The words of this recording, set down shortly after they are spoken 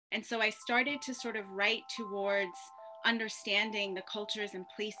And so I started to sort of write towards understanding the cultures and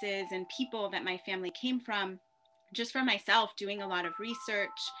places and people that my family came from, just for myself, doing a lot of research.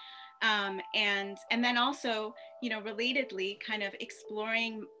 And then also, relatedly, kind of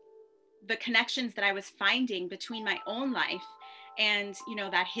exploring the connections that I was finding between my own life and,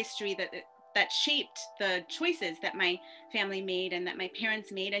 that history that shaped the choices that my family made and that my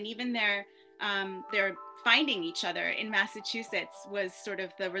parents made, and even their finding each other in Massachusetts was sort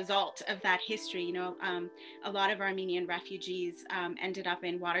of the result of that history. A lot of Armenian refugees ended up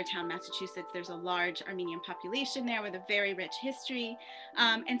in Watertown, Massachusetts. There's a large Armenian population there with a very rich history.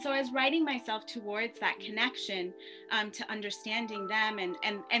 And so I was writing myself towards that connection, to understanding them,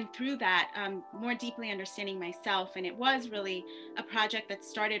 and through that, more deeply understanding myself. And it was really a project that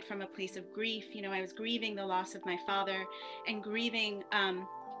started from a place of grief. I was grieving the loss of my father and grieving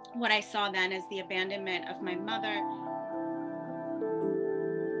what I saw then as the abandonment of my mother.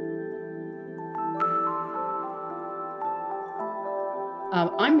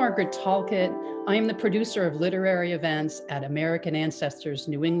 I'm Margaret Talcott. I am the producer of literary events at American Ancestors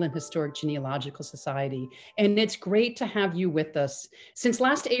New England Historic Genealogical Society, and it's great to have you with us. Since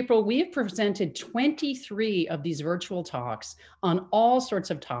last April, we have presented 23 of these virtual talks on all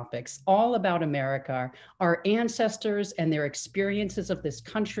sorts of topics, all about America, our ancestors and their experiences of this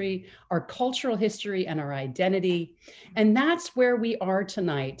country, our cultural history and our identity. And that's where we are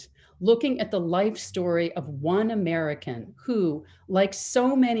tonight, looking at the life story of one American who, like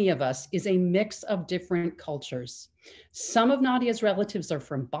so many of us, is a mix of different cultures. Some of Nadia's relatives are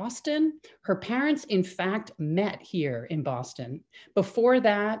from Boston. Her parents, in fact, met here in Boston. Before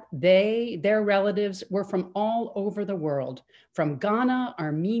that, their relatives were from all over the world, from Ghana,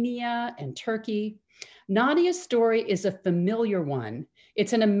 Armenia, and Turkey. Nadia's story is a familiar one.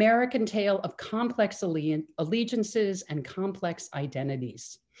 It's an American tale of complex allegiances and complex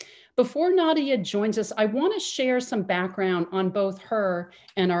identities. Before Nadia joins us, I want to share some background on both her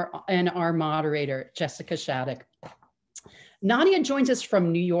and our moderator, Jessica Shattuck. Nadia joins us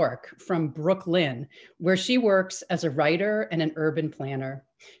from New York, from Brooklyn, where she works as a writer and an urban planner.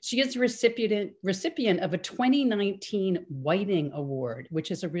 She is the recipient of a 2019 Whiting Award, which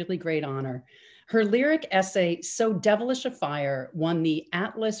is a really great honor. Her lyric essay, So Devilish a Fire, won the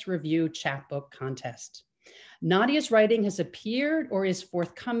Atlas Review Chapbook Contest. Nadia's writing has appeared or is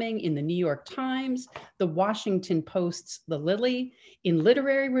forthcoming in the New York Times, the Washington Post's The Lily, in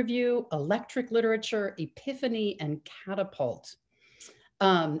Literary Review, Electric Literature, Epiphany, and Catapult.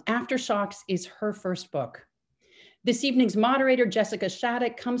 Aftershocks is her first book. This evening's moderator, Jessica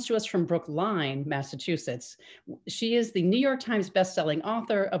Shattuck, comes to us from Brookline, Massachusetts. She is the New York Times bestselling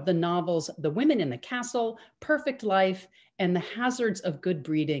author of the novels The Women in the Castle, Perfect Life, and The Hazards of Good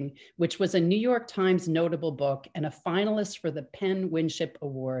Breeding, which was a New York Times notable book and a finalist for the Penn Winship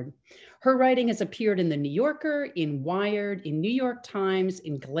Award. Her writing has appeared in The New Yorker, in Wired, in New York Times,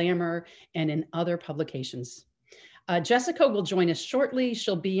 in Glamour, and in other publications. Jessica will join us shortly.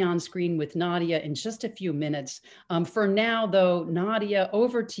 She'll be on screen with Nadia in just a few minutes. For now, though, Nadia,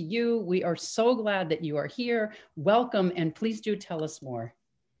 over to you. We are so glad that you are here. Welcome, and please do tell us more.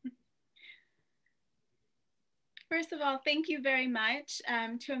 First of all, thank you very much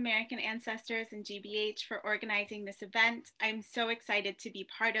to American Ancestors and GBH for organizing this event. I'm so excited to be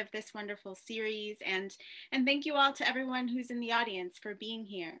part of this wonderful series, and thank you all to everyone who's in the audience for being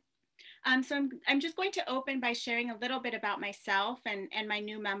here. So I'm just going to open by sharing a little bit about myself and my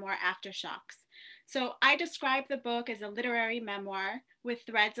new memoir, Aftershocks. So I describe the book as a literary memoir with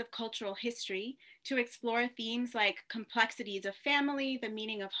threads of cultural history to explore themes like complexities of family, the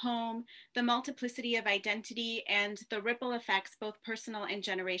meaning of home, the multiplicity of identity, and the ripple effects, both personal and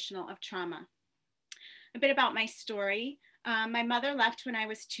generational, of trauma. A bit about my story. My mother left when I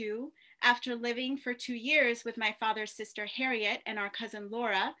was 2 after living for 2 years with my father's sister Harriet and our cousin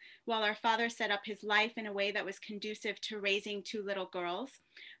Laura, while our father set up his life in a way that was conducive to raising 2 little girls.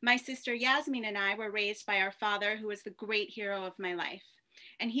 My sister Yasmin and I were raised by our father, who was the great hero of my life.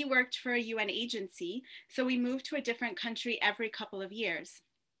 And he worked for a UN agency, so we moved to a different country every couple of years.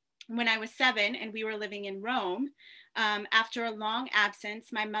 When I was 7 and we were living in Rome, after a long absence,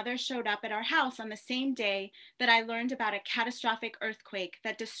 my mother showed up at our house on the same day that I learned about a catastrophic earthquake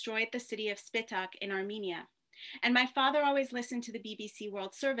that destroyed the city of Spitak in Armenia. And my father always listened to the BBC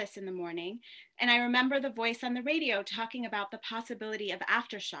World Service in the morning, and I remember the voice on the radio talking about the possibility of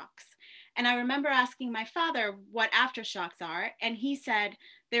aftershocks. And I remember asking my father what aftershocks are, and he said,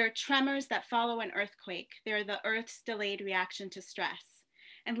 they're tremors that follow an earthquake. They're the Earth's delayed reaction to stress.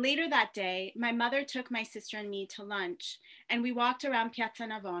 And later that day, my mother took my sister and me to lunch, and we walked around Piazza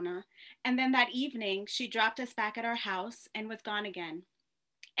Navona. And then that evening, she dropped us back at our house and was gone again.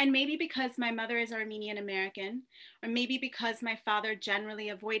 And maybe because my mother is Armenian American, or maybe because my father generally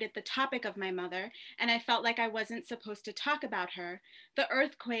avoided the topic of my mother, and I felt like I wasn't supposed to talk about her, the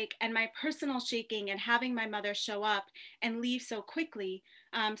earthquake and my personal shaking and having my mother show up and leave so quickly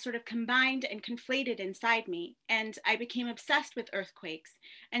sort of combined and conflated inside me. And I became obsessed with earthquakes,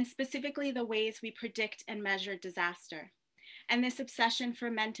 and specifically the ways we predict and measure disaster. And this obsession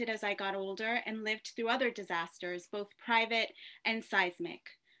fermented as I got older and lived through other disasters, both private and seismic.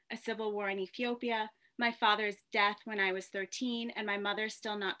 A civil war in Ethiopia, my father's death when I was 13, and my mother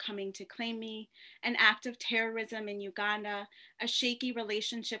still not coming to claim me, an act of terrorism in Uganda, a shaky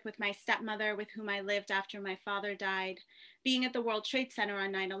relationship with my stepmother with whom I lived after my father died, being at the World Trade Center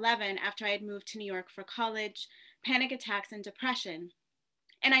on 9/11 after I had moved to New York for college, panic attacks and depression.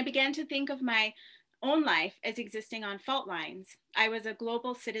 And I began to think of my own life as existing on fault lines. I was a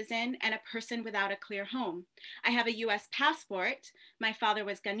global citizen and a person without a clear home. I have a US passport. My father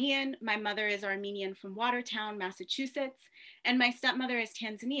was Ghanaian. My mother is Armenian from Watertown, Massachusetts, and my stepmother is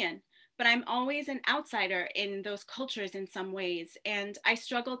Tanzanian. But I'm always an outsider in those cultures in some ways, and I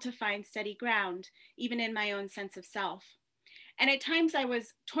struggle to find steady ground, even in my own sense of self. And at times I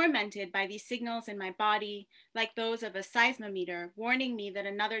was tormented by these signals in my body, like those of a seismometer, warning me that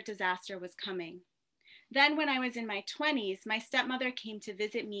another disaster was coming. Then, when I was in my 20s, my stepmother came to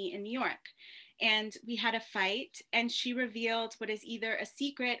visit me in New York, and we had a fight, and she revealed what is either a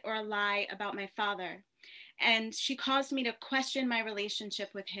secret or a lie about my father. And she caused me to question my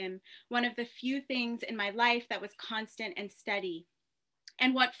relationship with him, one of the few things in my life that was constant and steady.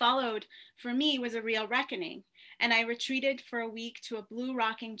 And what followed for me was a real reckoning. And I retreated for a week to a blue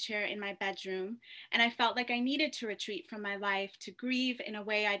rocking chair in my bedroom. And I felt like I needed to retreat from my life to grieve in a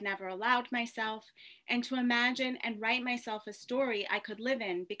way I'd never allowed myself, and to imagine and write myself a story I could live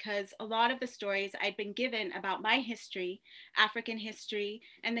in, because a lot of the stories I'd been given about my history, African history,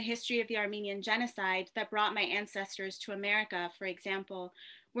 and the history of the Armenian genocide that brought my ancestors to America, for example,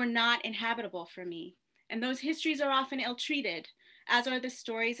 were not inhabitable for me. And those histories are often ill treated, as are the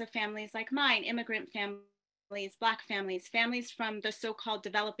stories of families like mine, immigrant families, Black families, families from the so-called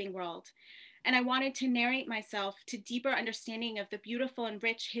developing world. And I wanted to narrate myself to deeper understanding of the beautiful and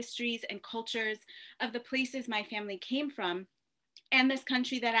rich histories and cultures of the places my family came from, and this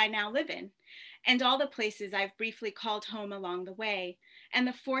country that I now live in, and all the places I've briefly called home along the way, and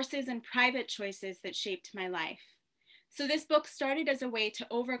the forces and private choices that shaped my life. So this book started as a way to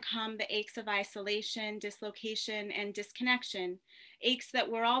overcome the aches of isolation, dislocation, and disconnection, aches that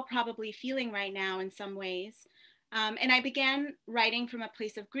we're all probably feeling right now in some ways. And I began writing from a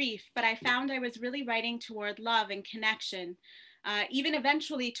place of grief, but I found I was really writing toward love and connection, even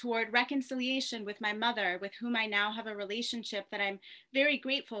eventually toward reconciliation with my mother, with whom I now have a relationship that I'm very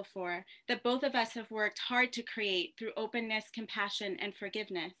grateful for, that both of us have worked hard to create through openness, compassion, and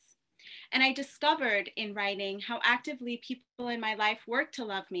forgiveness. And I discovered in writing how actively people in my life worked to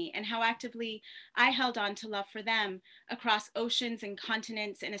love me, and how actively I held on to love for them across oceans and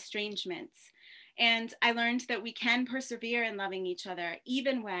continents and estrangements. And I learned that we can persevere in loving each other,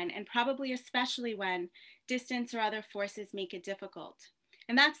 even when, and probably especially when, distance or other forces make it difficult.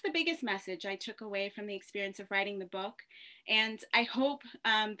 And that's the biggest message I took away from the experience of writing the book. And I hope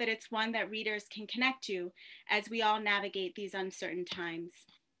that it's one that readers can connect to as we all navigate these uncertain times.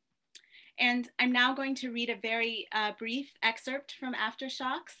 And I'm now going to read a very brief excerpt from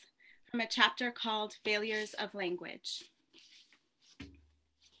Aftershocks, from a chapter called Failures of Language.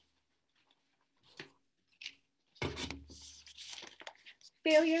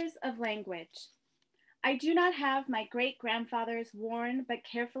 Failures of language. I do not have my great-grandfather's worn but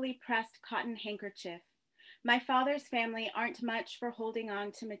carefully pressed cotton handkerchief. My father's family aren't much for holding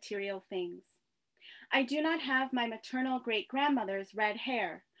on to material things. I do not have my maternal great-grandmother's red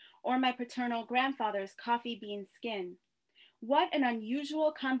hair, or my paternal grandfather's coffee bean skin. What an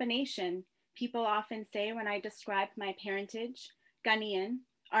unusual combination, people often say when I describe my parentage, Ghanaian,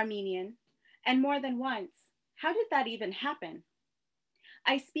 Armenian, and more than once, how did that even happen?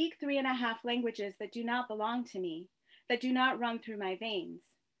 I speak 3.5 languages that do not belong to me, that do not run through my veins: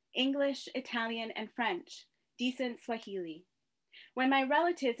 English, Italian, and French, decent Swahili. When my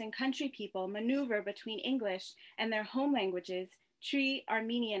relatives and country people maneuver between English and their home languages, Tree,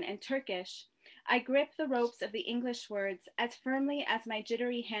 Armenian, and Turkish, I grip the ropes of the English words as firmly as my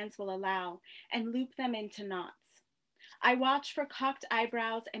jittery hands will allow and loop them into knots. I watch for cocked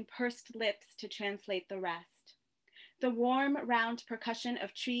eyebrows and pursed lips to translate the rest. The warm, round percussion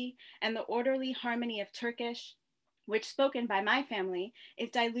of Tree and the orderly harmony of Turkish, which spoken by my family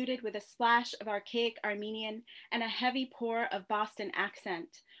is diluted with a splash of archaic Armenian and a heavy pour of Boston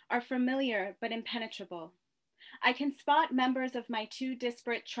accent, are familiar but impenetrable. I can spot members of my two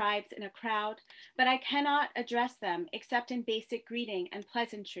disparate tribes in a crowd, but I cannot address them except in basic greeting and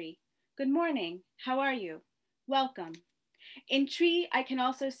pleasantry. Good morning, how are you? Welcome. In tree, I can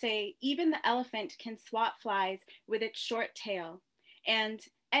also say even the elephant can swat flies with its short tail, and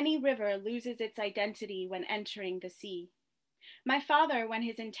any river loses its identity when entering the sea. My father, when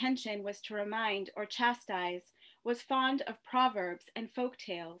his intention was to remind or chastise, was fond of proverbs and folk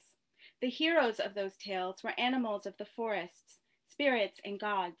tales. The heroes of those tales were animals of the forests, spirits and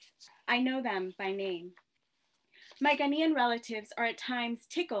gods. I know them by name. My Ghanaian relatives are at times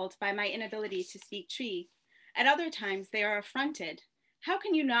tickled by my inability to speak Tree. At other times, they are affronted. How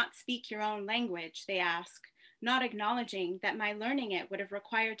can you not speak your own language, they ask, not acknowledging that my learning it would have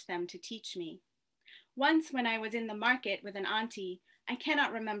required them to teach me. Once, when I was in the market with an auntie, I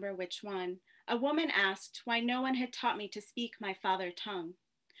cannot remember which one, a woman asked why no one had taught me to speak my father tongue.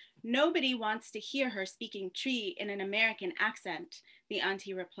 Nobody wants to hear her speaking Tree in an American accent, the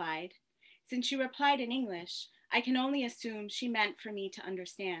auntie replied. Since she replied in English, I can only assume she meant for me to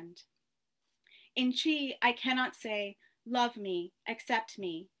understand. In Tree, I cannot say, love me, accept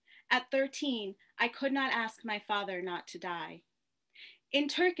me. At 13, I could not ask my father not to die. In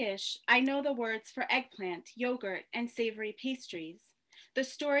Turkish, I know the words for eggplant, yogurt, and savory pastries. The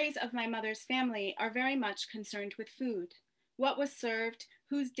stories of my mother's family are very much concerned with food. What was served,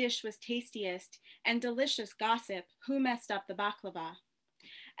 whose dish was tastiest, and delicious gossip, who messed up the baklava.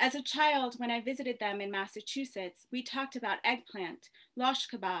 As a child, when I visited them in Massachusetts, we talked about eggplant, losh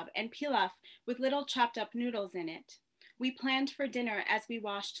kebab, and pilaf with little chopped up noodles in it. We planned for dinner as we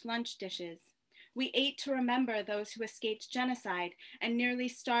washed lunch dishes. We ate to remember those who escaped genocide and nearly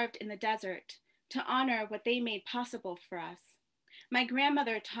starved in the desert, to honor what they made possible for us. My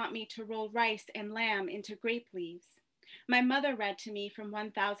grandmother taught me to roll rice and lamb into grape leaves. My mother read to me from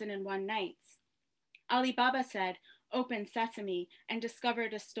 1001 Nights. Ali Baba said, open sesame, and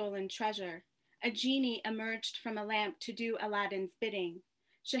discovered a stolen treasure. A genie emerged from a lamp to do Aladdin's bidding.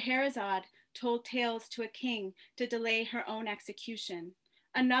 Scheherazade told tales to a king to delay her own execution.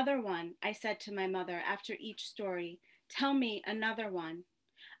 Another one, I said to my mother after each story. Tell me another one.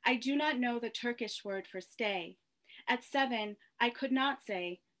 I do not know the Turkish word for stay. At 7, I could not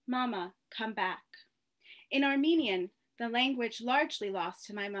say, Mama, come back. In Armenian, the language largely lost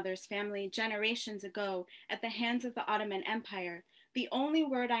to my mother's family generations ago at the hands of the Ottoman Empire, the only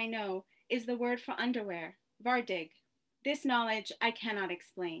word I know is the word for underwear, vardig. This knowledge I cannot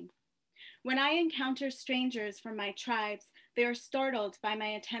explain. When I encounter strangers from my tribes, they are startled by my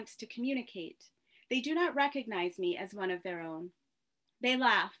attempts to communicate. They do not recognize me as one of their own. They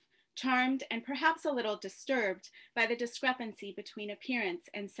laugh, charmed and perhaps a little disturbed by the discrepancy between appearance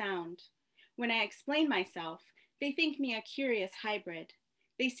and sound. When I explain myself, they think me a curious hybrid.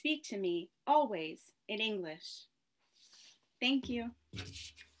 They speak to me, always, in English. Thank you.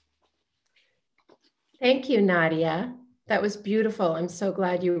 Thank you, Nadia. That was beautiful. I'm so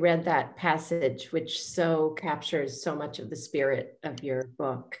glad you read that passage, which so captures so much of the spirit of your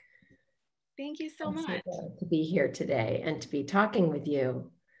book. Thank you so much. So glad to be here today and to be talking with you.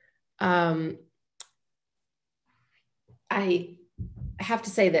 I have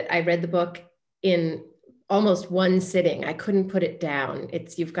to say that I read the book in almost one sitting. I couldn't put it down.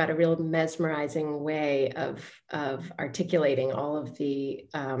 You've got a real mesmerizing way of articulating all of the,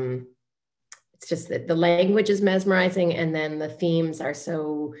 it's just that the language is mesmerizing and then the themes are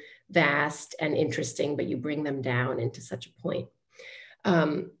so vast and interesting, but you bring them down into such a point.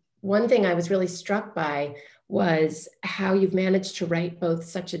 One thing I was really struck by was how you've managed to write both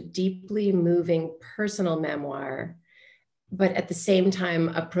such a deeply moving personal memoir, but at the same time,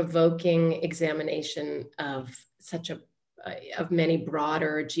 a provoking examination of of many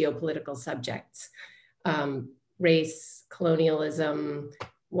broader geopolitical subjects, race, colonialism,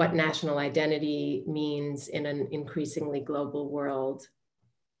 what national identity means in an increasingly global world.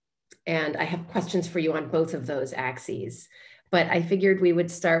 And I have questions for you on both of those axes, but I figured we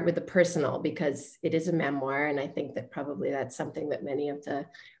would start with the personal because it is a memoir. And I think that probably that's something that many of the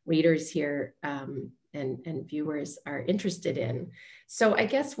readers here and viewers are interested in. So I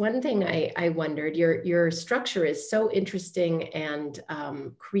guess one thing I wondered, your structure is so interesting and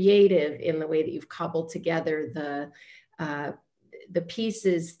creative in the way that you've cobbled together the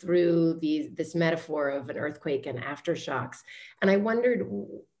pieces through this metaphor of an earthquake and aftershocks. And I wondered,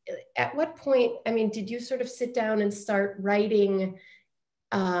 at what point, I mean, did you sort of sit down and start writing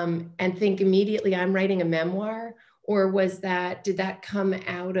and think immediately, I'm writing a memoir? Or did that come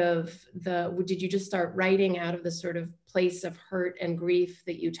out of did you just start writing out of the sort of place of hurt and grief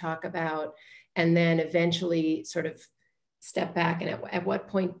that you talk about, and then eventually sort of step back? And at what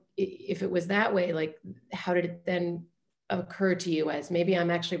point, if it was that way, like, how did it then occur to you as maybe I'm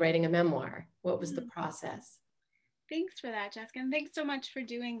actually writing a memoir? What was the process? Thanks for that, Jessica. And thanks so much for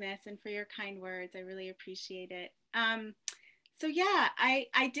doing this and for your kind words. I really appreciate it. So yeah,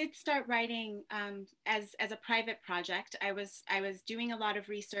 I did start writing as a private project. I was doing a lot of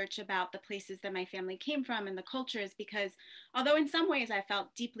research about the places that my family came from and the cultures, because although in some ways I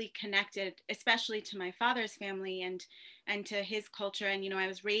felt deeply connected, especially to my father's family and to his culture, and I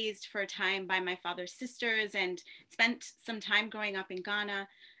was raised for a time by my father's sisters and spent some time growing up in Ghana,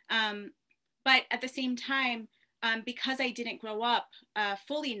 but at the same time, because I didn't grow up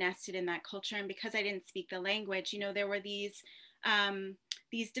fully nested in that culture, and because I didn't speak the language, there were these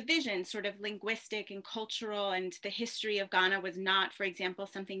divisions, sort of linguistic and cultural, and the history of Ghana was not, for example,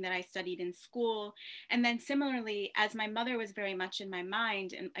 something that I studied in school. And then similarly, as my mother was very much in my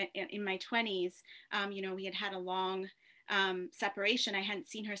mind in my 20s, we had a long separation. I hadn't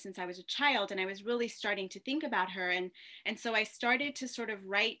seen her since I was a child, and I was really starting to think about her. And so I started to sort of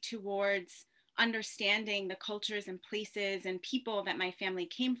write towards understanding the cultures and places and people that my family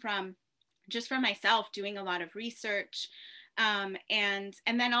came from, just for myself, doing a lot of research. And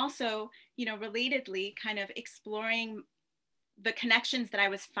then also, relatedly, kind of exploring the connections that I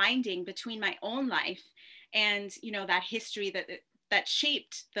was finding between my own life and, that history that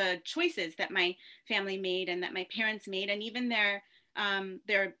shaped the choices that my family made and that my parents made, and even their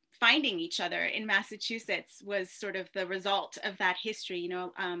finding each other in Massachusetts was sort of the result of that history.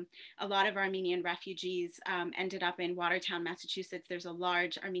 A lot of Armenian refugees ended up in Watertown, Massachusetts. There's a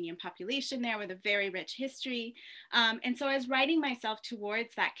large Armenian population there with a very rich history. And so I was writing myself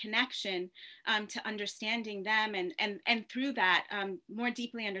towards that connection, to understanding them, and through that, more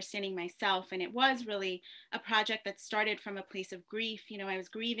deeply understanding myself. And it was really a project that started from a place of grief. I was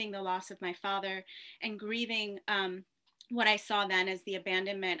grieving the loss of my father and grieving what I saw then as the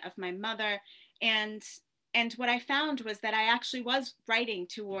abandonment of my mother. And what I found was that I actually was writing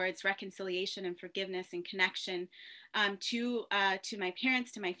towards reconciliation and forgiveness and connection, to my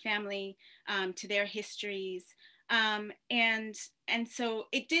parents, to my family, to their histories. And so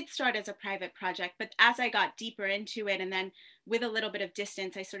it did start as a private project, but as I got deeper into it, and then with a little bit of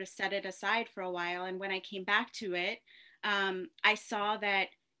distance, I sort of set it aside for a while. And when I came back to it, I saw that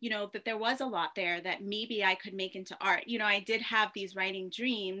that there was a lot there that maybe I could make into art. I did have these writing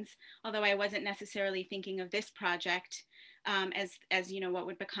dreams, although I wasn't necessarily thinking of this project as what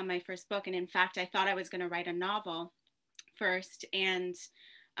would become my first book. And in fact, I thought I was going to write a novel first. And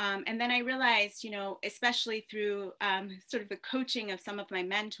then I realized, especially through sort of the coaching of some of my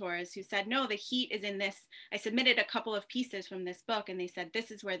mentors, who said, no, the heat is in this. I submitted a couple of pieces from this book, and they said,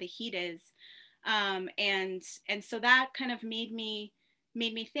 this is where the heat is. And so that kind of made me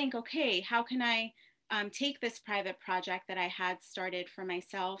think, okay, how can I take this private project that I had started for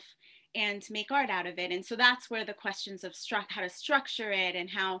myself and make art out of it? And so that's where the questions of how to structure it, and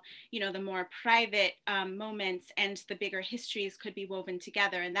how, the more private moments and the bigger histories could be woven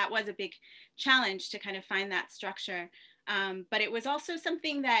together. And that was a big challenge, to kind of find that structure. But it was also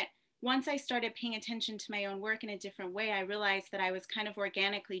something that, once I started paying attention to my own work in a different way, I realized that I was kind of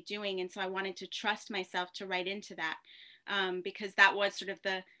organically doing. And so I wanted to trust myself to write into that. Because that was sort of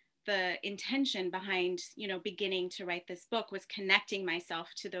the intention behind, beginning to write this book, was connecting myself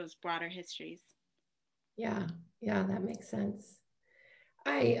to those broader histories. Yeah, that makes sense.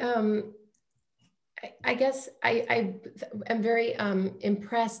 I guess I am very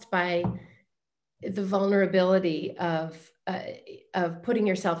impressed by the vulnerability of putting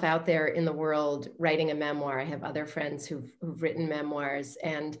yourself out there in the world, writing a memoir. I have other friends who've written memoirs,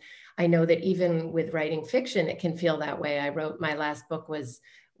 and I know that even with writing fiction, it can feel that way. My last book was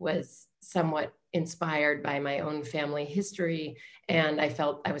somewhat inspired by my own family history, and I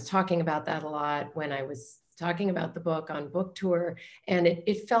felt I was talking about that a lot when I was talking about the book on book tour, and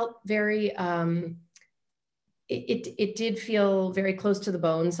it felt very it did feel very close to the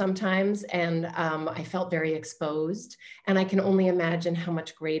bone sometimes, and I felt very exposed. And I can only imagine how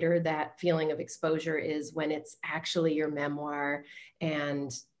much greater that feeling of exposure is when it's actually your memoir, and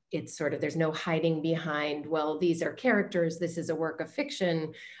it's sort of, there's no hiding behind, well, these are characters, this is a work of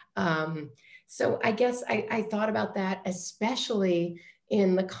fiction. So I guess I thought about that, especially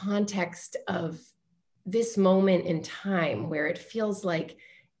in the context of this moment in time, where it feels like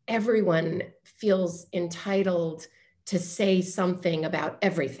everyone feels entitled to say something about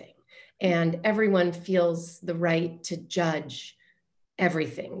everything, and everyone feels the right to judge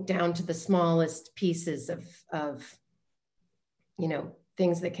everything down to the smallest pieces of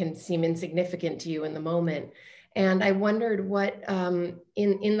things that can seem insignificant to you in the moment. And I wondered what,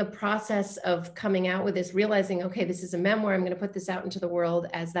 in the process of coming out with this, realizing, okay, this is a memoir, I'm going to put this out into the world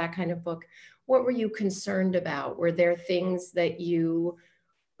as that kind of book. What were you concerned about? Were there things that you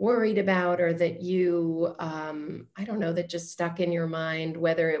worried about, or that you, I don't know, that just stuck in your mind,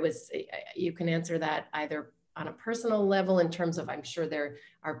 whether it was, you can answer that either on a personal level in terms of, I'm sure there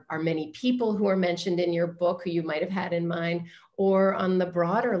are many people who are mentioned in your book who you might have had in mind, or on the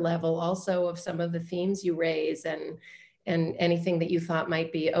broader level also of some of the themes you raise, and anything that you thought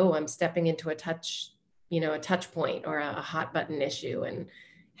might be, oh, I'm stepping into a touch, a touch point or a hot button issue. And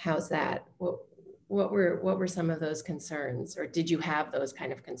how's that? What were some of those concerns, or did you have those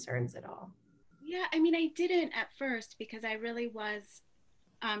kind of concerns at all? Yeah, I mean, I didn't at first because I really was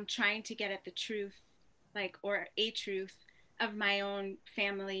trying to get at the truth, like, or a truth of my own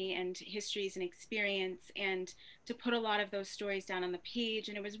family and histories and experience, and to put a lot of those stories down on the page.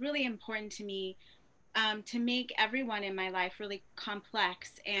 And it was really important to me to make everyone in my life really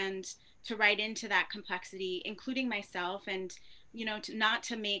complex, and to write into that complexity, including myself, and not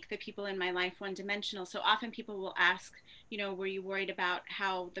to make the people in my life one dimensional. So often people will ask, were you worried about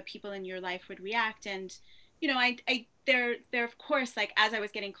how the people in your life would react? And there of course, like, as I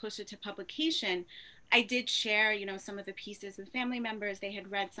was getting closer to publication, I did share, some of the pieces with family members. They had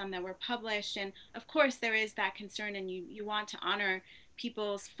read some that were published, and of course there is that concern, and you want to honor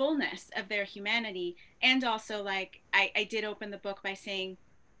people's fullness of their humanity. And also, like, I did open the book by saying,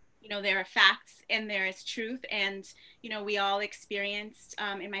 there are facts and there is truth, and we all experienced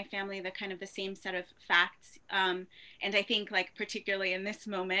in my family the kind of the same set of facts, and I think, like, particularly in this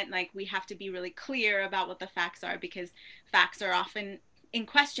moment, like, we have to be really clear about what the facts are, because facts are often in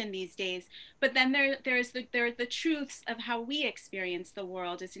question these days. But then there are the truths of how we experience the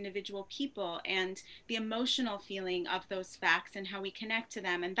world as individual people, and the emotional feeling of those facts and how we connect to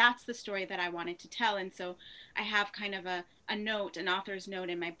them. And that's the story that I wanted to tell. And so I have kind of a note, an author's note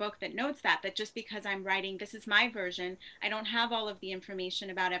in my book that notes that just because I'm writing, this is my version, I don't have all of the information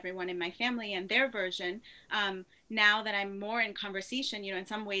about everyone in my family and their version. Now that I'm more in conversation, in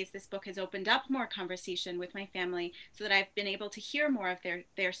some ways this book has opened up more conversation with my family, so that I've been able to hear more of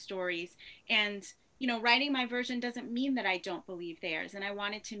their stories. And writing my version doesn't mean that I don't believe theirs, and I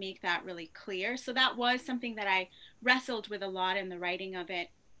wanted to make that really clear. So that was something that I wrestled with a lot in the writing of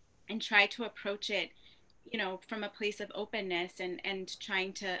it, and tried to approach it, from a place of openness, and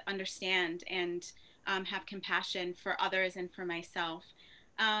trying to understand, and have compassion for others and for myself.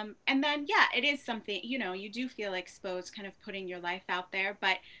 And then, yeah, it is something, you do feel exposed, kind of putting your life out there.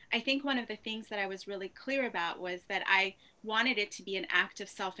 But I think one of the things that I was really clear about was that I wanted it to be an act of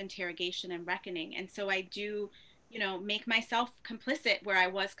self-interrogation and reckoning. And so I do, make myself complicit where I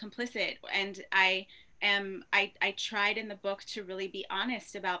was complicit. And I tried in the book to really be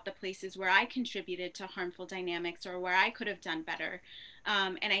honest about the places where I contributed to harmful dynamics, or where I could have done better.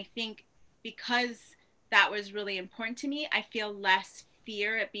 And I think because that was really important to me, I feel less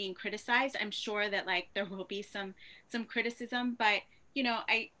fear at being criticized. I'm sure that, like, there will be some criticism, but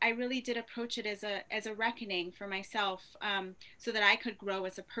I really did approach it as a reckoning for myself, so that I could grow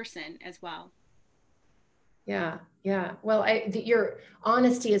as a person as well. Yeah, yeah. Well, your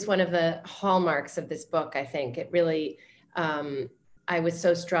honesty is one of the hallmarks of this book, I think. It really, I was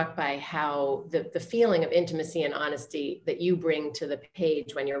so struck by how the feeling of intimacy and honesty that you bring to the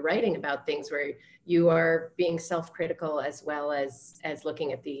page when you're writing about things where you are being self-critical as well as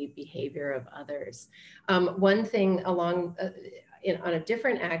looking at the behavior of others. One thing along on a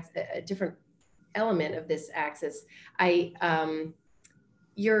different element of this axis,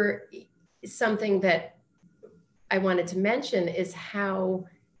 you're something that I wanted to mention is how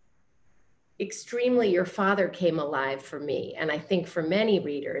extremely your father came alive for me. And I think for many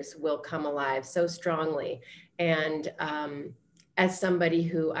readers will come alive so strongly. And as somebody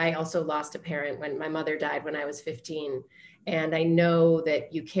who, I also lost a parent when my mother died when I was 15. And I know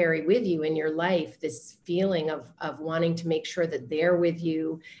that you carry with you in your life this feeling of wanting to make sure that they're with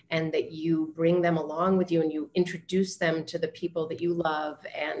you, and that you bring them along with you, and you introduce them to the people that you love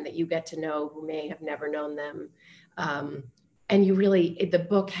and that you get to know who may have never known them. And you really, the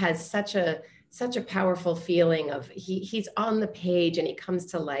book has such a powerful feeling of he's on the page and he comes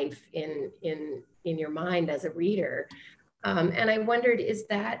to life in your mind as a reader. And I wondered,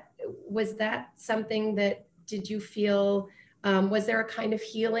 was that something that, did you feel, was there a kind of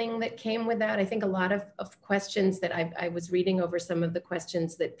healing that came with that? I think a lot of questions that I was reading over some of the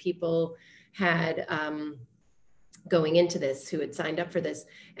questions that people had going into this, who had signed up for this.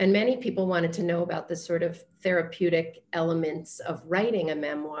 And many people wanted to know about the sort of therapeutic elements of writing a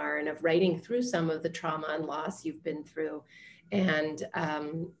memoir and of writing through some of the trauma and loss you've been through. And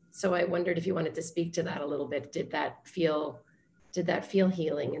so I wondered if you wanted to speak to that a little bit. Did that feel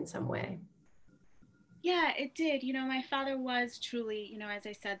healing in some way? Yeah, it did. My father was truly, as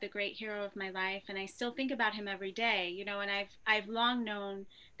I said, the great hero of my life, and I still think about him every day. And I've long known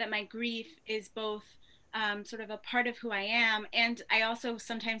that my grief is both sort of a part of who I am, and I also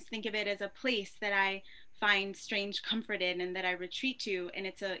sometimes think of it as a place that I find strange comfort in and that I retreat to, and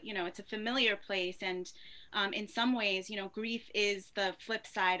it's a familiar place, and in some ways, grief is the flip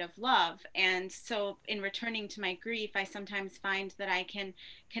side of love, and so in returning to my grief, I sometimes find that I can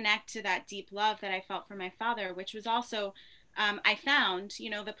connect to that deep love that I felt for my father, which was also, I found,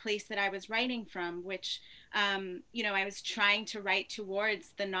 the place that I was writing from, which, I was trying to write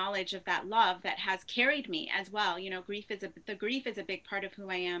towards the knowledge of that love that has carried me as well. The grief is a big part of who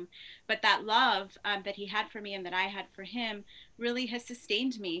I am, but that love that he had for me and that I had for him really has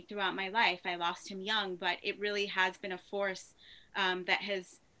sustained me throughout my life. I lost him young, but it really has been a force that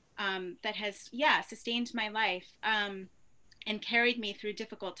has, yeah, sustained my life. And carried me through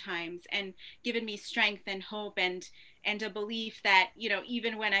difficult times and given me strength and hope and a belief that,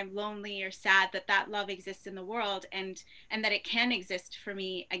 even when I'm lonely or sad, that love exists in the world, and that it can exist for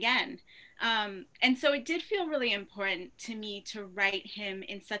me again. And so it did feel really important to me to write him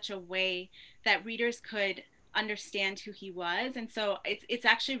in such a way that readers could understand who he was. And so it's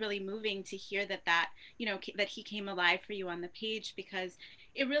actually really moving to hear that he came alive for you on the page, because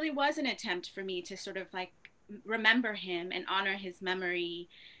it really was an attempt for me to sort of like remember him and honor his memory.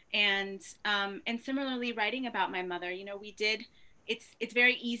 And similarly, writing about my mother, we did. It's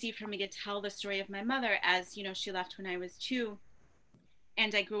very easy for me to tell the story of my mother as, she left when I was 2,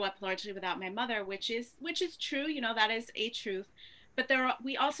 and I grew up largely without my mother, which is true. That is a truth. But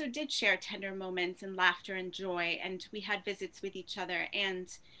we also did share tender moments and laughter and joy, and we had visits with each other. And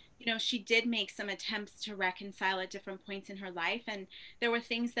she did make some attempts to reconcile at different points in her life, and there were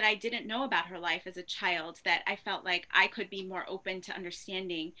things that I didn't know about her life as a child that I felt like I could be more open to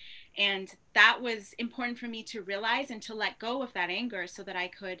understanding, and that was important for me to realize and to let go of that anger so that I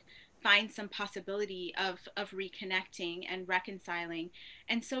could find some possibility of reconnecting and reconciling.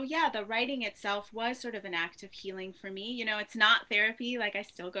 And so, yeah, the writing itself was sort of an act of healing for me. It's not therapy, like I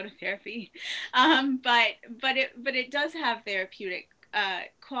still go to therapy, but it does have therapeutic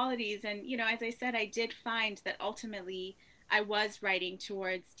qualities. And as I said, I did find that ultimately I was writing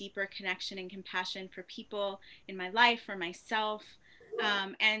towards deeper connection and compassion for people in my life, for myself,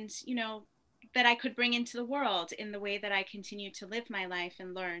 and that I could bring into the world in the way that I continue to live my life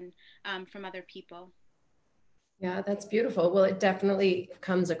and learn from other people. Yeah, that's beautiful. Well, it definitely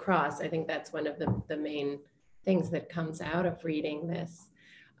comes across. I think that's one of the main things that comes out of reading this.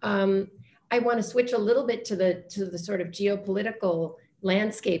 I want to switch a little bit to the sort of geopolitical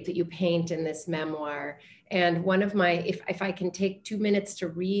landscape that you paint in this memoir. And one of my, if I can take 2 minutes to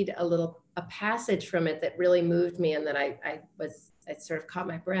read a passage from it that really moved me and that I sort of caught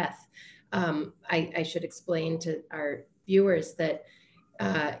my breath. I should explain to our viewers that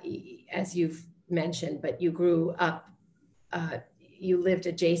as you've mentioned, but you grew up, you lived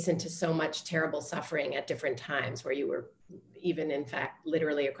adjacent to so much terrible suffering at different times, where you were even, in fact,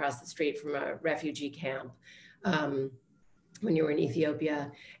 literally across the street from a refugee camp when you were in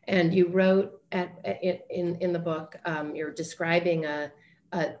Ethiopia. And you wrote in the book, you're describing a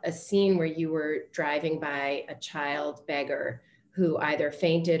scene where you were driving by a child beggar who either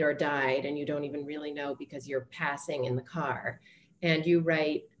fainted or died, and you don't even really know because you're passing in the car. And you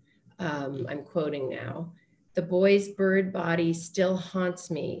write, I'm quoting now, "The boy's bird body still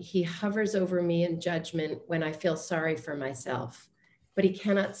haunts me. He hovers over me in judgment when I feel sorry for myself, but he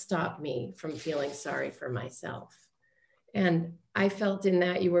cannot stop me from feeling sorry for myself." And I felt in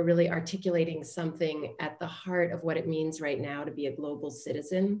that you were really articulating something at the heart of what it means right now to be a global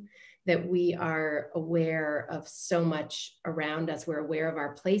citizen, that we are aware of so much around us. We're aware of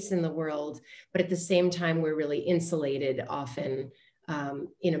our place in the world, but at the same time, we're really insulated often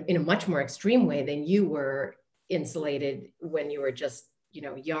in a much more extreme way than you were insulated when you were just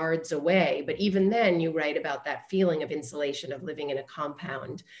yards away. But even then, you write about that feeling of insulation, of living in a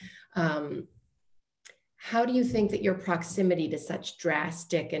compound. How do you think that your proximity to such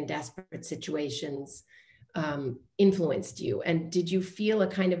drastic and desperate situations influenced you? And did you feel a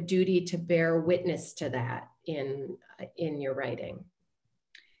kind of duty to bear witness to that in your writing?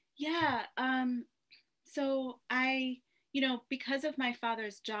 Yeah. So because of my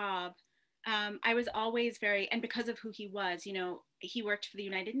father's job, I was always and because of who he was, he worked for the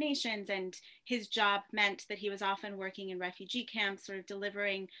United Nations, and his job meant that he was often working in refugee camps, sort of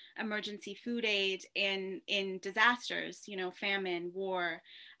delivering emergency food aid in disasters, famine, war.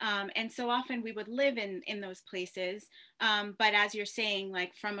 And so often we would live in those places. But as you're saying,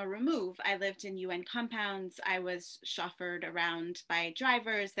 like from a remove, I lived in UN compounds. I was chauffeured around by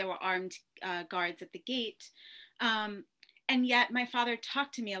drivers. There were armed guards at the gate. And yet my father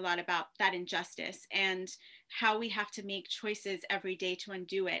talked to me a lot about that injustice and how we have to make choices every day to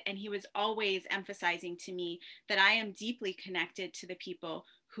undo it. And he was always emphasizing to me that I am deeply connected to the people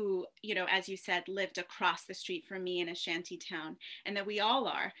who, as you said, lived across the street from me in a shanty town, and that we all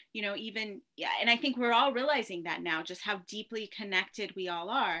are, and I think we're all realizing that now, just how deeply connected we all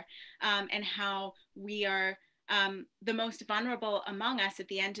are, and how we are the most vulnerable among us at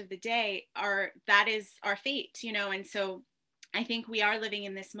the end of the day. That is our fate, and so I think we are living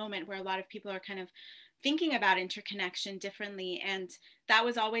in this moment where a lot of people are kind of thinking about interconnection differently. And that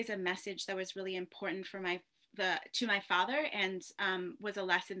was always a message that was really important for to my father, and was a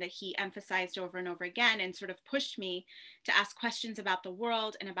lesson that he emphasized over and over again, and sort of pushed me to ask questions about the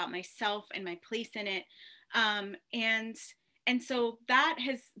world and about myself and my place in it. And so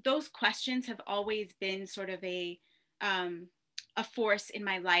those questions have always been sort of a force in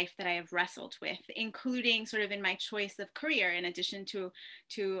my life that I have wrestled with, including sort of in my choice of career. In addition to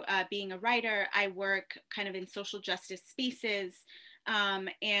being a writer, I work kind of in social justice spaces,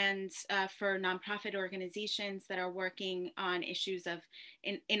 and for nonprofit organizations that are working on issues of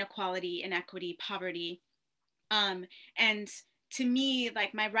inequality, inequity, poverty. And to me,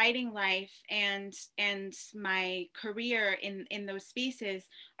 like my writing life and my career in those spaces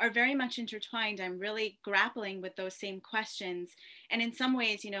are very much intertwined. I'm really grappling with those same questions. And in some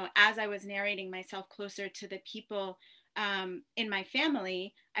ways, as I was narrating myself closer to the people in my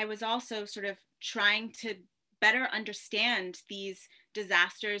family, I was also sort of trying to better understand these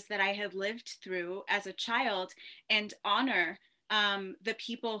disasters that I had lived through as a child, and honor the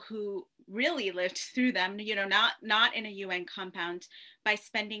people who really lived through them, not in a UN compound, by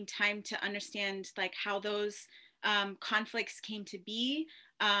spending time to understand like how those conflicts came to be,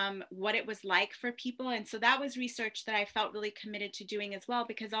 what it was like for people. And so that was research that I felt really committed to doing as well,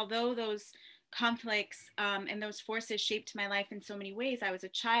 because although those conflicts and those forces shaped my life in so many ways, I was a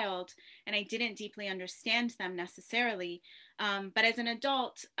child and I didn't deeply understand them necessarily. But as an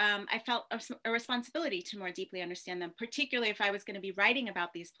adult, I felt a responsibility to more deeply understand them, particularly if I was going to be writing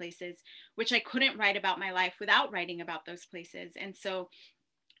about these places, which I couldn't write about my life without writing about those places. And so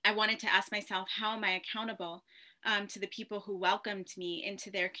I wanted to ask myself, how am I accountable to the people who welcomed me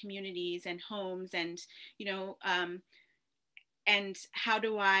into their communities and homes, and, and how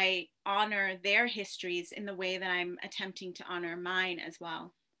do I honor their histories in the way that I'm attempting to honor mine as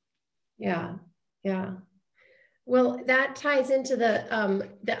well? Yeah, yeah. Well, that ties into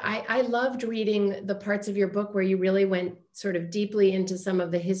I loved reading the parts of your book where you really went sort of deeply into some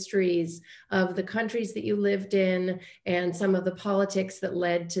of the histories of the countries that you lived in, and some of the politics that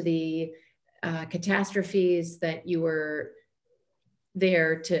led to the catastrophes that you were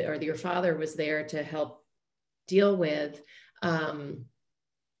there to, or your father was there to help deal with.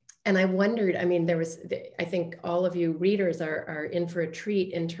 And I wondered, I mean, I think all of you readers are in for a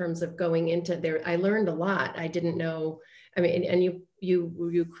treat in terms of going into there. I learned a lot. I didn't know, I mean, and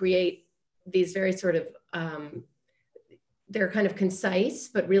you create these very sort of, they're kind of concise,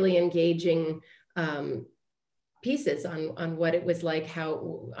 but really engaging pieces on what it was like,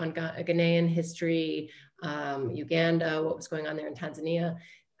 how on Ghanaian history, Uganda, what was going on there in Tanzania.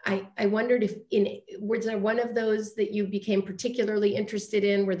 I wondered if was there one of those that you became particularly interested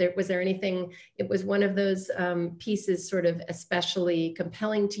in? Was there anything, it was one of those pieces sort of especially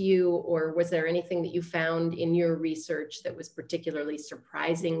compelling to you, or was there anything that you found in your research that was particularly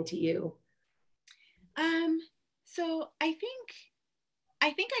surprising to you? So I think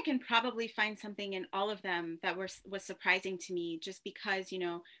I can probably find something in all of them that was surprising to me, just because,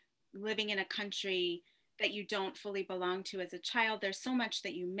 living in a country that you don't fully belong to as a child, there's so much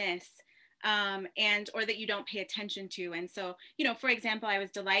that you miss, or that you don't pay attention to. And so, for example, I was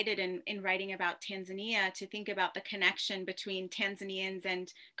delighted in writing about Tanzania to think about the connection between Tanzanians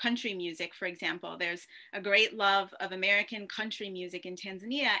and country music. For example, there's a great love of American country music in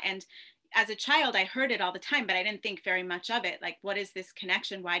Tanzania, and as a child, I heard it all the time, but I didn't think very much of it. Like, what is this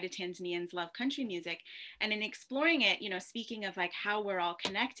connection? Why do Tanzanians love country music? And in exploring it, speaking of like how we're all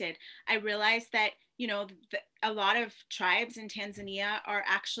connected, I realized that, a lot of tribes in Tanzania are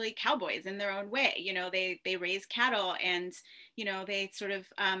actually cowboys in their own way. They raise cattle, and, they sort of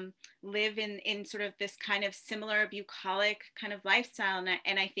live in sort of this kind of similar bucolic kind of lifestyle.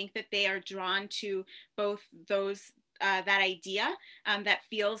 And I think that they are drawn to both those that idea that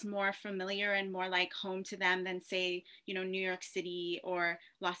feels more familiar and more like home to them than, say, New York City or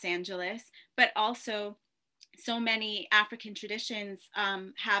Los Angeles. But also, so many African traditions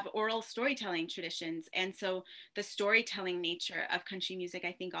have oral storytelling traditions. And so the storytelling nature of country music,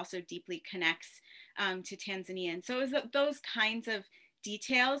 I think, also deeply connects to Tanzania. So it was those kinds of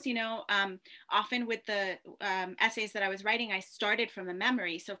details, often with the essays that I was writing, I started from a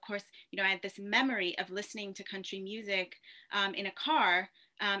memory. So of course, I had this memory of listening to country music in a car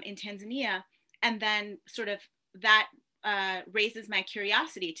in Tanzania. And then sort of that raises my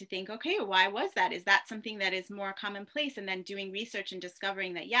curiosity to think, okay, why was that? Is that something that is more commonplace? And then doing research and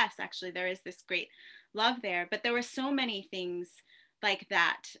discovering that, yes, actually, there is this great love there. But there were so many things like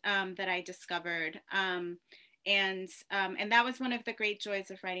that that I discovered. And that was one of the great joys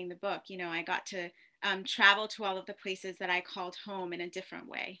of writing the book. I got to travel to all of the places that I called home in a different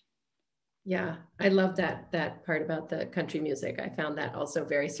way. Yeah, I love that part about the country music. I found that also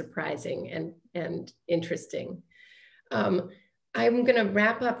very surprising and interesting. I'm going to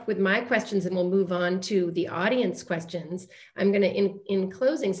wrap up with my questions and we'll move on to the audience questions. I'm going to, in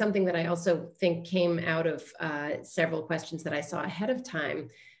closing, something that I also think came out of several questions that I saw ahead of time.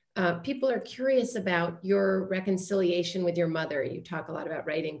 People are curious about your reconciliation with your mother. You talk a lot about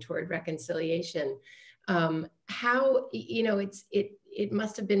writing toward reconciliation. How, it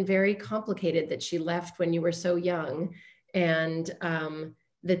must have been very complicated that she left when you were so young, and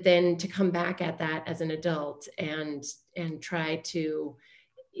that then to come back at that as an adult and try to,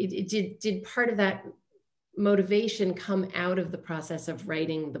 did part of that motivation come out of the process of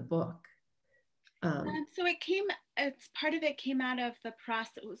writing the book? So part of it came out of the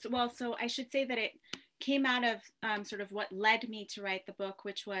process. Well, so I should say that it came out of sort of what led me to write the book,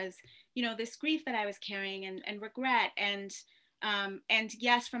 which was, this grief that I was carrying and regret and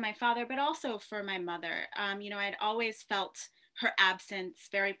yes, for my father, but also for my mother. I'd always felt her absence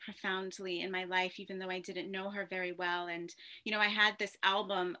very profoundly in my life, even though I didn't know her very well. And, I had this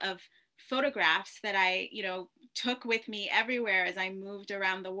album of photographs that I, took with me everywhere as I moved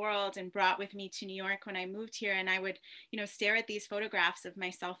around the world and brought with me to New York when I moved here. And I would, stare at these photographs of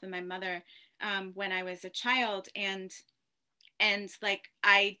myself and my mother when I was a child. And like,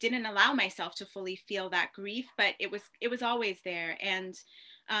 I didn't allow myself to fully feel that grief, but it was always there. And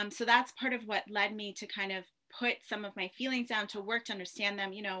so that's part of what led me to kind of put some of my feelings down, to work to understand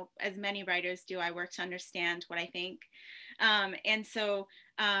them. As many writers do, I work to understand what I think. And so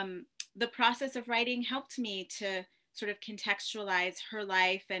the process of writing helped me to sort of contextualize her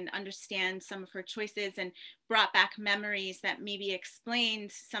life and understand some of her choices, and brought back memories that maybe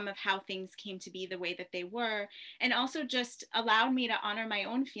explained some of how things came to be the way that they were, and also just allowed me to honor my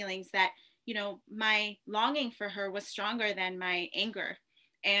own feelings, that, my longing for her was stronger than my anger,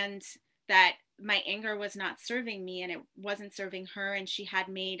 and that my anger was not serving me and it wasn't serving her, and she had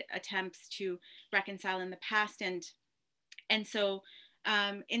made attempts to reconcile in the past. And so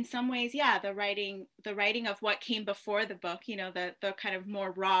in some ways, yeah, the writing of what came before the book, the kind of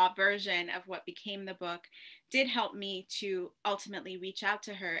more raw version of what became the book, did help me to ultimately reach out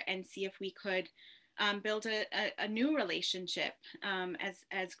to her and see if we could build a new relationship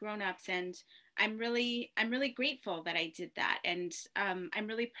as grown-ups. And I'm really grateful that I did that. And I'm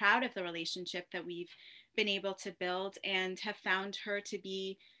really proud of the relationship that we've been able to build, and have found her to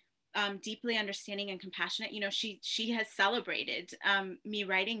be deeply understanding and compassionate. She has celebrated me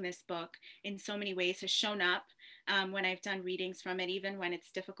writing this book in so many ways, has shown up when I've done readings from it, even when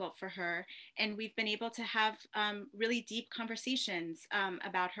it's difficult for her. And we've been able to have really deep conversations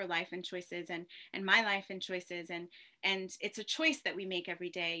about her life and choices, and my life and choices. And it's a choice that we make every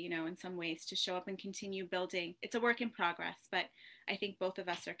day, in some ways, to show up and continue building. It's a work in progress, but I think both of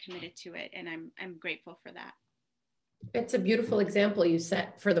us are committed to it, and I'm grateful for that. It's a beautiful example you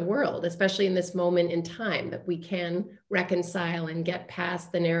set for the world, especially in this moment in time, that we can reconcile and get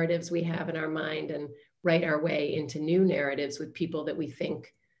past the narratives we have in our mind and write our way into new narratives with people that we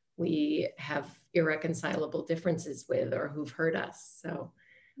think we have irreconcilable differences with, or who've hurt us. So,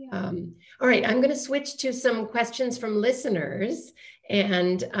 yeah. All right, I'm going to switch to some questions from listeners,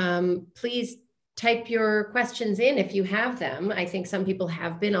 and please type your questions in if you have them. I think some people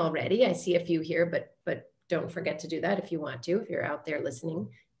have been already. I see a few here, but don't forget to do that if you want to, if you're out there listening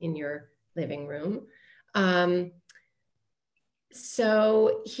in your living room.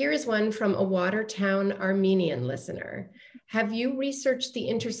 So here's one from a Watertown Armenian listener. Have you researched the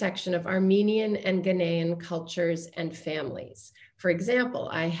intersection of Armenian and Ghanaian cultures and families? For example,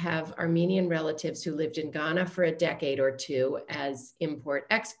 I have Armenian relatives who lived in Ghana for a decade or two as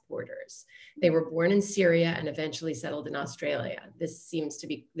import-exporters. They were born in Syria and eventually settled in Australia. This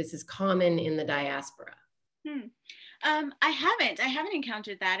is common in the diaspora. I haven't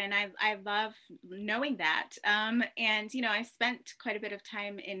encountered that, and I love knowing that. And you know, I've spent quite a bit of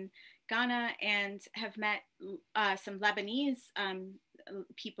time in Ghana and have met some Lebanese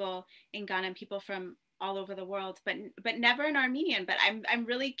people in Ghana, and people from all over the world, but never an Armenian. But I'm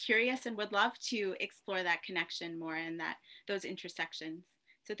really curious and would love to explore that connection more and that those intersections.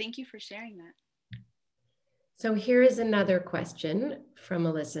 So thank you for sharing that. So here is another question from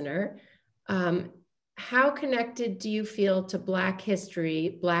a listener. How connected do you feel to Black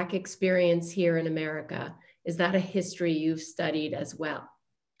history, Black experience here in America? Is that a history you've studied as well?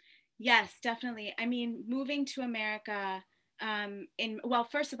 Yes, definitely. I mean, moving to America, well,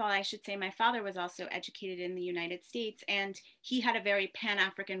 first of all, I should say my father was also educated in the United States, and he had a very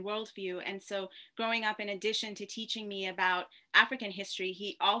Pan-African worldview. And so growing up, in addition to teaching me about African history,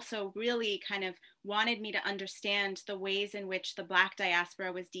 he also really kind of wanted me to understand the ways in which the Black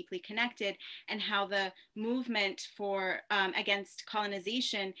diaspora was deeply connected, and how the movement for against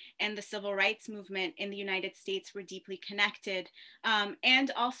colonization and the civil rights movement in the United States were deeply connected,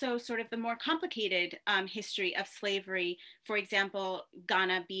 and also sort of the more complicated history of slavery. For example,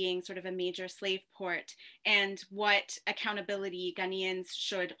 Ghana being sort of a major slave port, and what accountability Ghanaians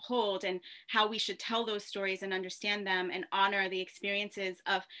should hold, and how we should tell those stories and understand them and honor the experiences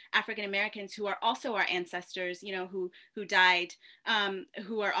of African Americans who are also our ancestors, you know, who died,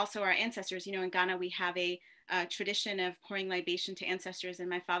 who are also our ancestors. You know, in Ghana, we have a tradition of pouring libation to ancestors, and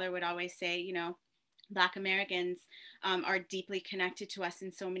my father would always say, you know, Black Americans are deeply connected to us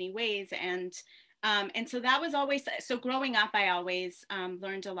in so many ways. And so that was always, so growing up, I always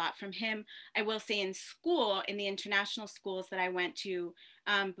learned a lot from him. I will say in school, in the international schools that I went to,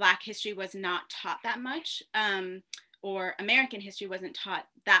 Black history was not taught that much, or American history wasn't taught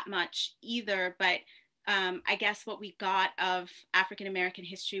that much either. But I guess what we got of African American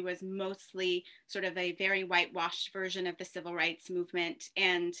history was mostly sort of a very whitewashed version of the civil rights movement.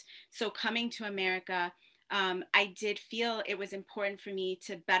 And so coming to America, I did feel it was important for me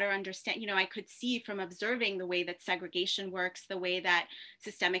to better understand, you know, I could see from observing the way that segregation works, the way that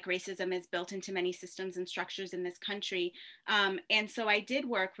systemic racism is built into many systems and structures in this country. And so I did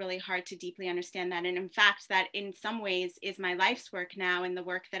work really hard to deeply understand that. And in fact, that in some ways is my life's work now, in the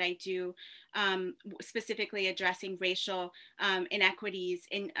work that I do, specifically addressing racial inequities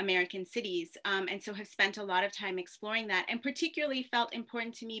in American cities. And so have spent a lot of time exploring that, and particularly felt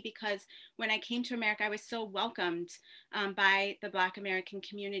important to me because when I came to America, I was so welcomed by the Black American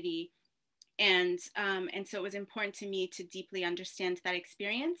community. And so it was important to me to deeply understand that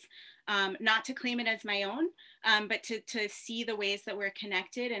experience, not to claim it as my own, but to see the ways that we're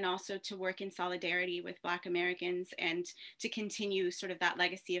connected, and also to work in solidarity with Black Americans, and to continue sort of that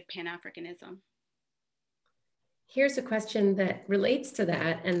legacy of Pan-Africanism. Here's a question that relates to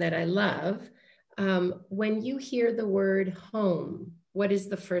that and that I love. When you hear the word home, what is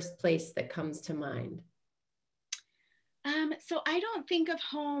the first place that comes to mind? So I don't think of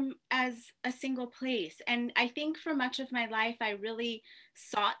home as a single place. And I think for much of my life, I really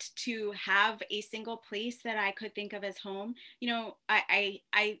sought to have a single place that I could think of as home. You know,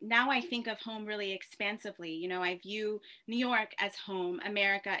 now I think of home really expansively. You know, I view New York as home,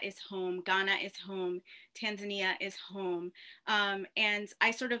 America is home, Ghana is home, Tanzania is home. And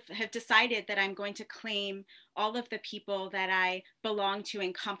I sort of have decided that I'm going to claim all of the people that I belong to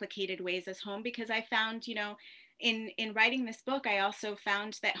in complicated ways as home, because I found, you know, in writing this book, I also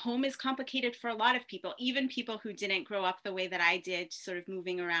found that home is complicated for a lot of people, even people who didn't grow up the way that I did, sort of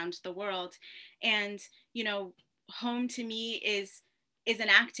moving around the world. And, you know, home to me is an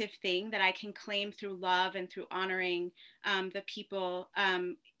active thing that I can claim through love and through honoring the people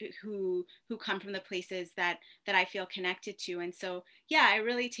who come from the places that I feel connected to. And so, yeah, I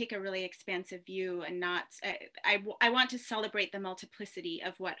really take a really expansive view, and not, I want to celebrate the multiplicity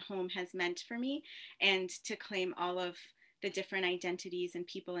of what home has meant for me, and to claim all of the different identities and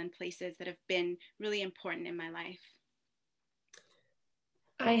people and places that have been really important in my life.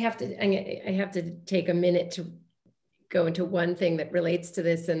 I have to take a minute to go into one thing that relates to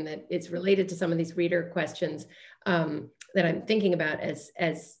this, and that it's related to some of these reader questions that I'm thinking about.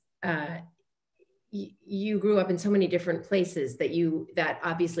 As you grew up in so many different places, that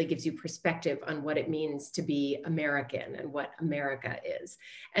obviously gives you perspective on what it means to be American and what America is.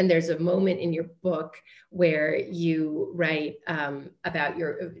 And there's a moment in your book where you write about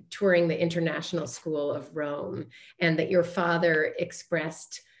your touring the International School of Rome, and that your father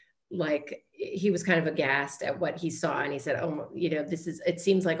expressed like he was kind of aghast at what he saw, and he said, oh, it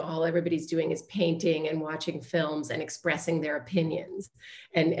seems like all everybody's doing is painting and watching films and expressing their opinions.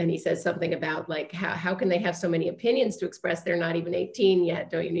 And he says something about like, how can they have so many opinions to express? They're not even 18 yet.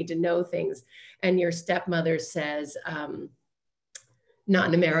 Don't you need to know things? And your stepmother says, not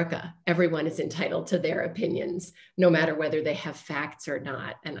in America. Everyone is entitled to their opinions, no matter whether they have facts or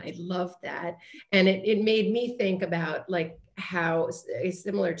not. And I love that. And it made me think about like how,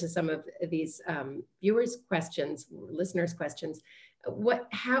 similar to some of these viewers' questions, listeners' questions, what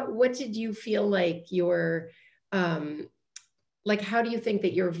did you feel like your, like, how do you think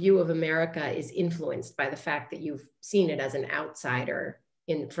that your view of America is influenced by the fact that you've seen it as an outsider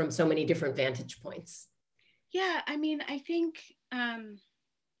from so many different vantage points? Yeah, I mean, I think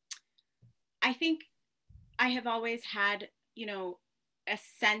I have always had, a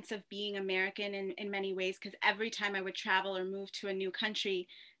sense of being American in many ways, because every time I would travel or move to a new country,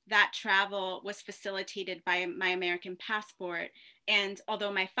 that travel was facilitated by my American passport. And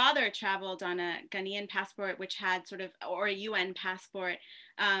although my father traveled on a Ghanaian passport, which had sort of, or a UN passport,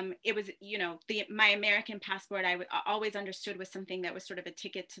 it was, my American passport I always understood was something that was sort of a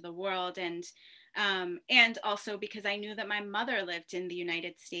ticket to the world. And also because I knew that my mother lived in the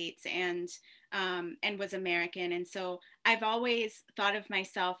United States and was American. And so I've always thought of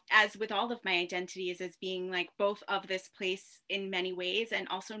myself, as with all of my identities, as being like both of this place in many ways and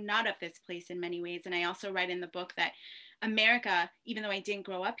also not of this place in many ways. And I also write in the book that America, even though I didn't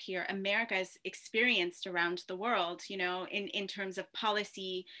grow up here, America is experienced around the world, in terms of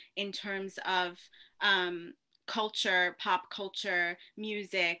policy, in terms of culture, pop culture,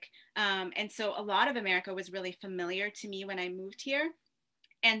 music. And so a lot of America was really familiar to me when I moved here.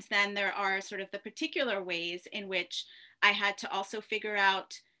 And then there are sort of the particular ways in which I had to also figure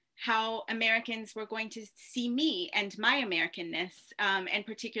out how Americans were going to see me and my Americanness, and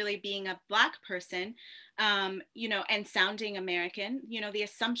particularly being a Black person, and sounding American. The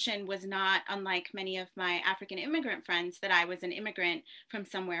assumption was not unlike many of my African immigrant friends that I was an immigrant from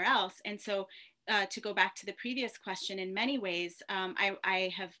somewhere else. And so to go back to the previous question, in many ways,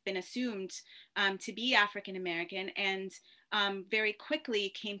 I have been assumed to be African American, and very quickly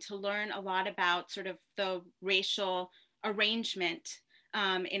came to learn a lot about sort of the racial arrangement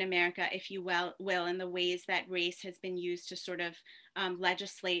in America, if you will, and the ways that race has been used to sort of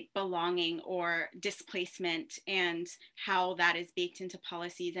legislate belonging or displacement, and how that is baked into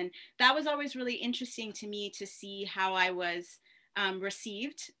policies. And that was always really interesting to me, to see how I was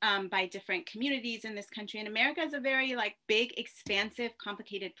received by different communities in this country. And America is a very like big, expansive,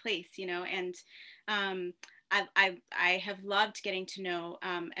 complicated place, and I have loved getting to know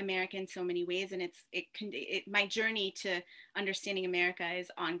America in so many ways, and my journey to understanding America is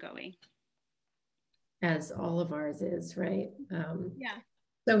ongoing. As all of ours is, right? Yeah.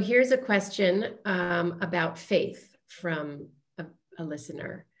 So here's a question about faith from a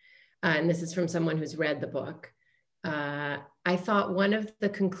listener, and this is from someone who's read the book. I thought one of the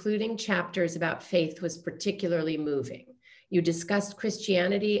concluding chapters about faith was particularly moving. You discussed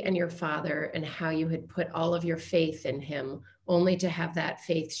Christianity and your father and how you had put all of your faith in him, only to have that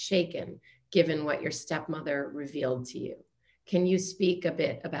faith shaken, given what your stepmother revealed to you. Can you speak a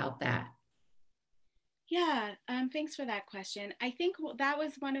bit about that? Yeah, thanks for that question. I think that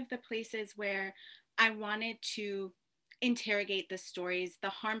was one of the places where I wanted to interrogate the stories, the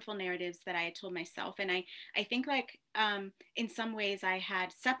harmful narratives that I had told myself. And I think like in some ways I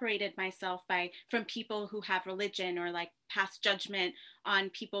had separated myself from people who have religion, or like pass judgment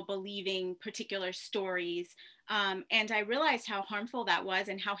on people believing particular stories. And I realized how harmful that was,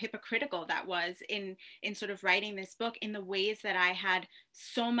 and how hypocritical that was in sort of writing this book, in the ways that I had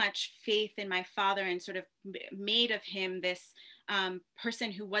so much faith in my father, and sort of made of him this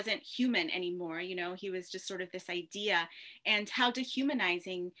person who wasn't human anymore. He was just sort of this idea, and how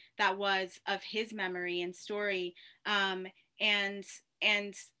dehumanizing that was of his memory and story. And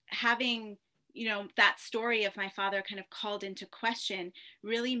having, that story of my father kind of called into question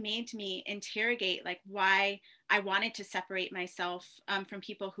really made me interrogate like why I wanted to separate myself from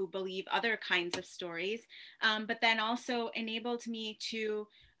people who believe other kinds of stories, but then also enabled me to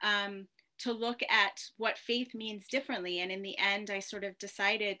look at what faith means differently. And in the end, I sort of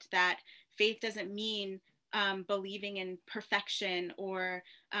decided that faith doesn't mean believing in perfection, or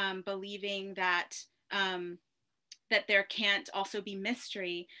believing that there can't also be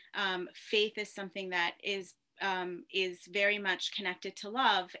mystery. Faith is something that is very much connected to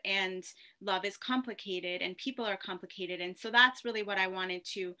love, and love is complicated, and people are complicated. And so that's really what I wanted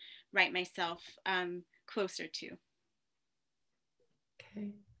to write myself closer to. Okay.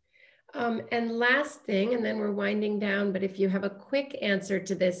 And last thing, and then we're winding down, but if you have a quick answer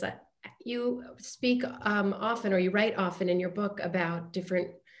to this, you speak often, or you write often in your book about different,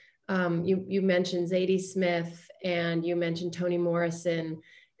 you mentioned Zadie Smith and you mentioned Toni Morrison.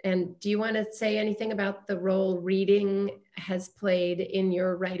 And do you want to say anything about the role reading has played in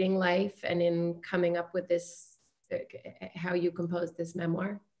your writing life and in coming up with this, how you composed this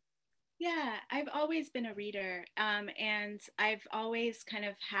memoir? Yeah, I've always been a reader, and I've always kind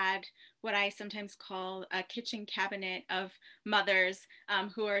of had what I sometimes call a kitchen cabinet of mothers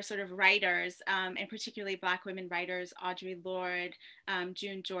who are sort of writers, and particularly Black women writers, Audre Lorde,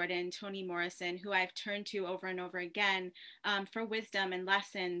 June Jordan, Toni Morrison, who I've turned to over and over again for wisdom and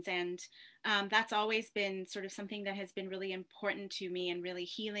lessons. And that's always been sort of something that has been really important to me and really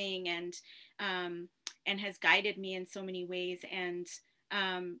healing, and has guided me in so many ways. And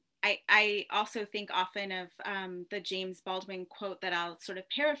I also think often of the James Baldwin quote that I'll sort of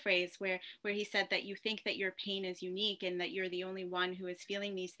paraphrase, where he said that you think that your pain is unique and that you're the only one who is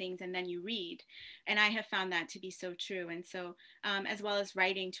feeling these things, and then you read. And I have found that to be so true. And so, as well as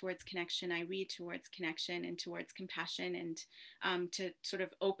writing towards connection, I read towards connection and towards compassion, and to sort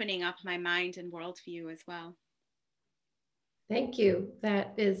of opening up my mind and worldview as well. Thank you.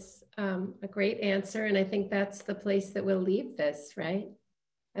 That is a great answer. And I think that's the place that we'll leave this, right?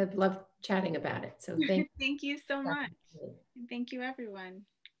 I've loved chatting about it. So thank you. Thank you so much. And thank you, everyone.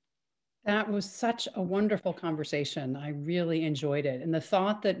 That was such a wonderful conversation. I really enjoyed it. And the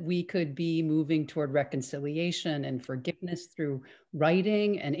thought that we could be moving toward reconciliation and forgiveness through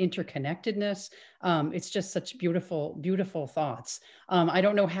writing and interconnectedness, it's just such beautiful, beautiful thoughts. I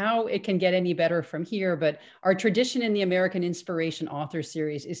don't know how it can get any better from here, but our tradition in the American Inspiration Author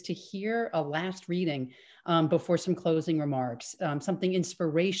Series is to hear a last reading before some closing remarks, something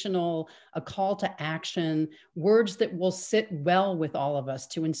inspirational, a call to action, words that will sit well with all of us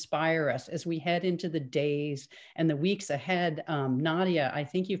to inspire us as we head into the days and the weeks ahead. Nadia, I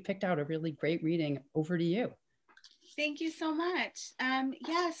think you've picked out a really great reading. Over to you. Thank you so much.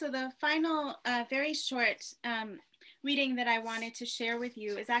 Yeah, so the final very short reading that I wanted to share with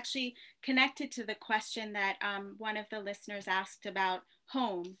you is actually connected to the question that one of the listeners asked about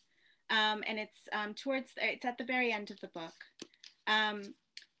home. And it's it's at the very end of the book.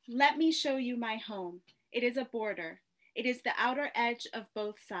 Let me show you my home. It is a border. It is the outer edge of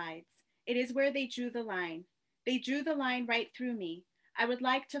both sides. It is where they drew the line. They drew the line right through me. I would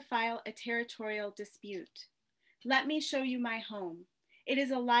like to file a territorial dispute. Let me show you my home. It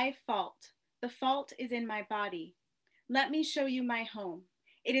is a live fault. The fault is in my body. Let me show you my home.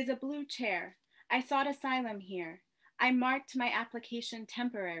 It is a blue chair. I sought asylum here. I marked my application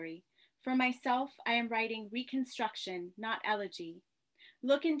temporary. For myself, I am writing reconstruction, not elegy.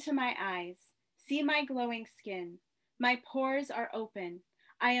 Look into my eyes. See my glowing skin. My pores are open.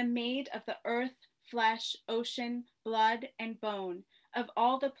 I am made of the earth, flesh, ocean, blood, and bone, of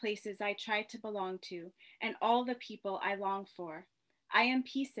all the places I tried to belong to, and all the people I long for. I am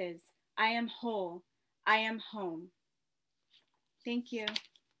pieces. I am whole. I am home. Thank you.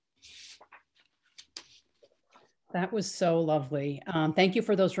 That was so lovely. Thank you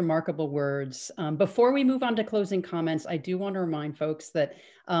for those remarkable words. Before we move on to closing comments, I do want to remind folks that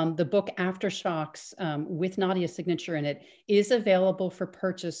the book Aftershocks with Nadia's signature in it is available for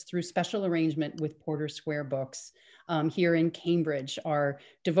purchase through special arrangement with Porter Square Books here in Cambridge, our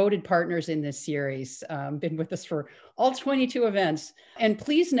devoted partners in this series, been with us for all 22 events. And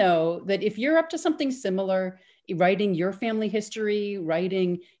please know that if you're up to something similar, writing your family history,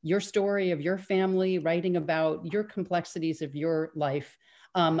 writing your story of your family, writing about your complexities of your life,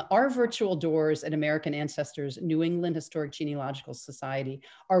 our virtual doors at American Ancestors New England Historic Genealogical Society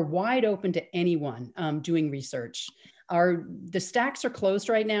are wide open to anyone doing research. The stacks are closed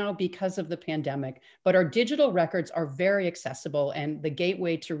right now because of the pandemic, but our digital records are very accessible and the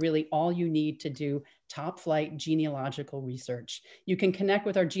gateway to really all you need to do top flight genealogical research. You can connect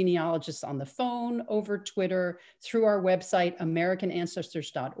with our genealogists on the phone, over Twitter, through our website,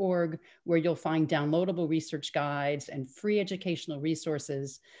 americanancestors.org, where you'll find downloadable research guides and free educational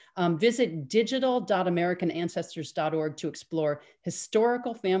resources. Visit digital.americanancestors.org to explore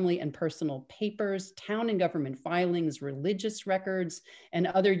historical family and personal papers, town and government filings, religious records, and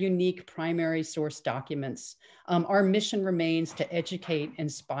other unique primary source documents. Our mission remains to educate,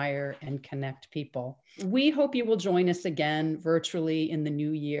 inspire, and connect people. We hope you will join us again virtually in the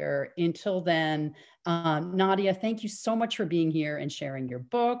new year. Until then, Nadia, thank you so much for being here and sharing your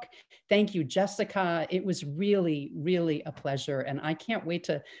book. Thank you, Jessica. It was really, really a pleasure, and I can't wait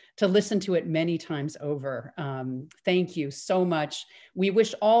to listen to it many times over. Thank you so much. We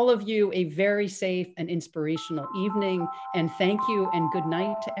wish all of you a very safe and inspirational evening, and thank you and good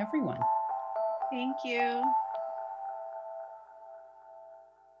night to everyone. Thank you.